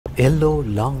Yellow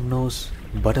Longnose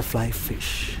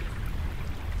Butterflyfish,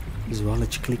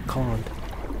 zoologically called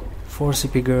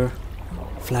Forcipiger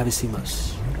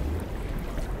flavissimus,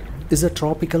 is a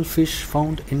tropical fish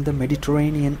found in the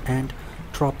Mediterranean and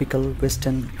tropical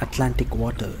Western Atlantic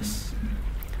waters,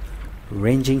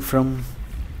 ranging from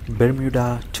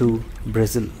Bermuda to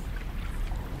Brazil.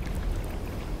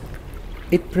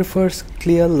 It prefers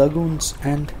clear lagoons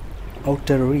and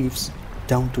outer reefs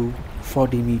down to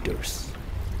 40 meters.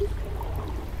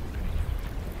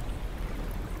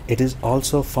 It is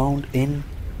also found in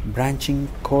branching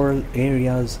coral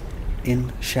areas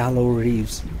in shallow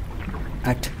reefs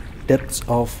at depths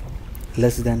of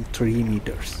less than 3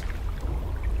 meters.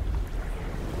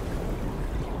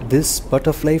 This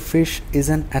butterfly fish is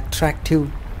an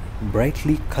attractive,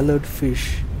 brightly colored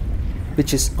fish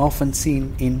which is often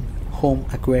seen in home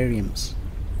aquariums.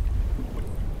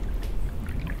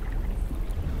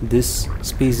 This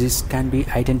species can be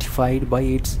identified by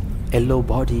its yellow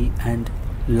body and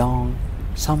long,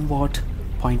 somewhat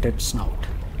pointed snout.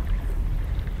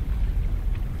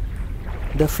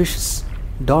 The fish's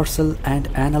dorsal and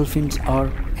anal fins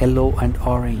are yellow and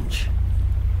orange,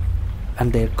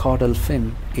 and their caudal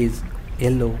fin is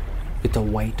yellow with a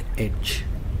white edge.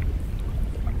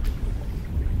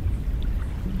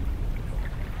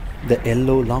 The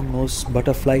yellow longnose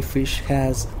butterfly fish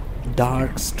has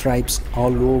dark stripes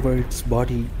all over its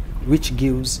body, which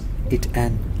gives it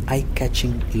an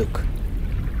eye-catching look.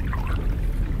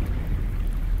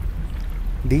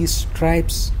 These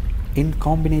stripes, in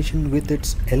combination with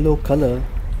its yellow color,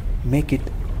 make it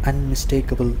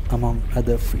unmistakable among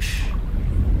other fish.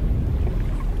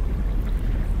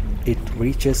 It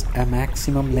reaches a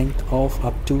maximum length of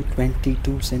up to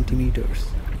 22 centimeters.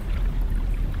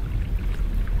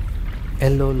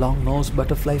 Yellow longnose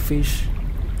butterfly fish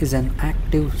is an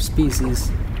active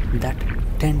species that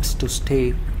tends to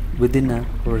stay within a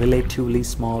relatively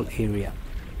small area.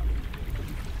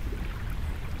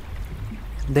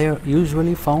 They are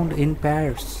usually found in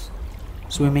pairs,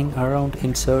 swimming around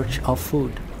in search of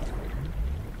food.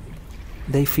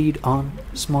 They feed on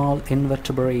small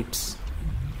invertebrates,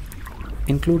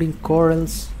 including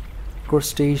corals,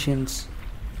 crustaceans,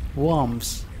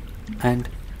 worms, and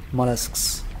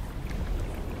mollusks.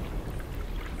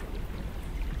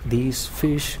 These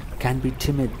fish can be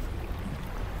timid,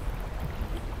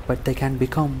 but they can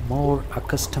become more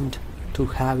accustomed to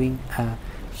having a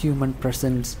human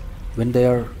presence when they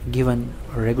are given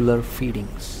regular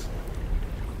feedings.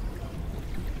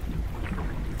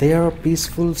 They are a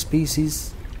peaceful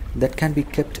species that can be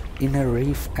kept in a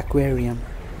reef aquarium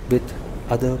with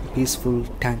other peaceful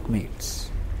tank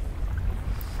mates.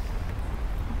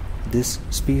 This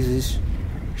species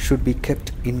should be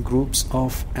kept in groups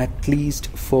of at least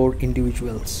 4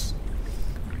 individuals,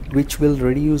 which will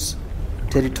reduce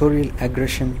territorial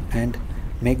aggression and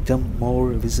make them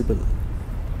more visible.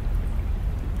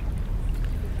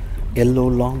 Yellow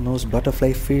longnose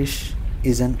butterfly fish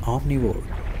is an omnivore.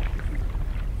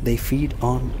 They feed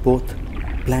on both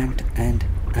plant and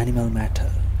animal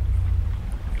matter.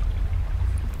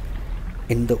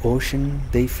 In the ocean,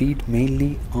 they feed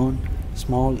mainly on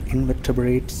small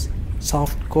invertebrates,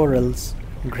 soft corals,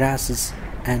 grasses,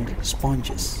 and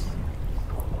sponges.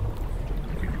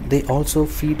 They also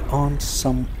feed on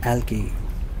some algae.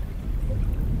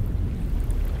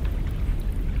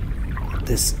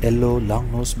 This yellow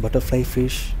longnose butterfly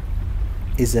fish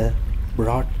is a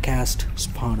broadcast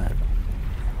spawner.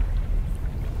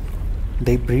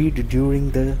 They breed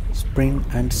during the spring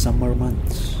and summer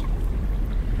months.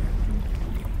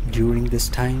 During this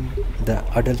time, the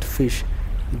adult fish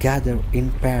gather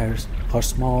in pairs or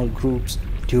small groups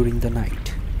during the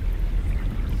night.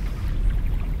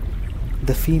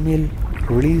 The female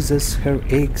releases her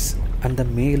eggs and the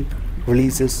male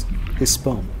releases his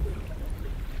sperm.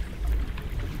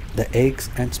 The eggs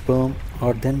and sperm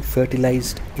are then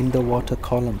fertilized in the water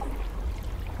column.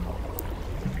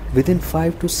 Within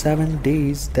 5 to 7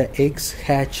 days, the eggs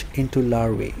hatch into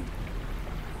larvae.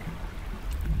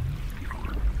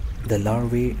 The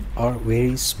larvae are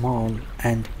very small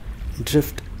and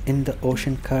drift in the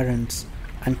ocean currents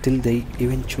until they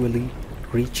eventually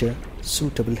reach a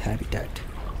suitable habitat,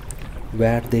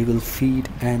 where they will feed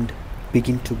and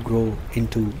begin to grow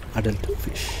into adult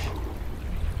fish.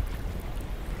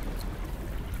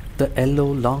 The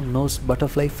yellow longnose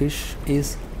butterfly fish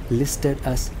is listed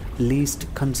as least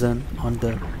concern on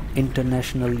the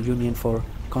International Union for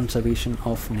Conservation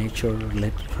of Nature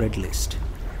Red List.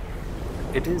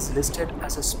 It is listed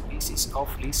as a species of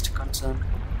least concern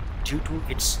due to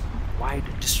its wide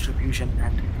distribution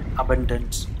and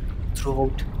abundance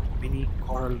throughout many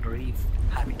coral reef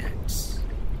habitats.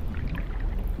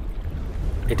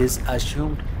 It is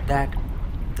assumed that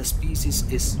the species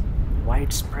is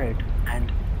widespread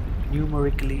and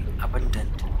numerically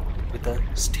abundant with a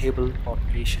stable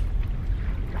population.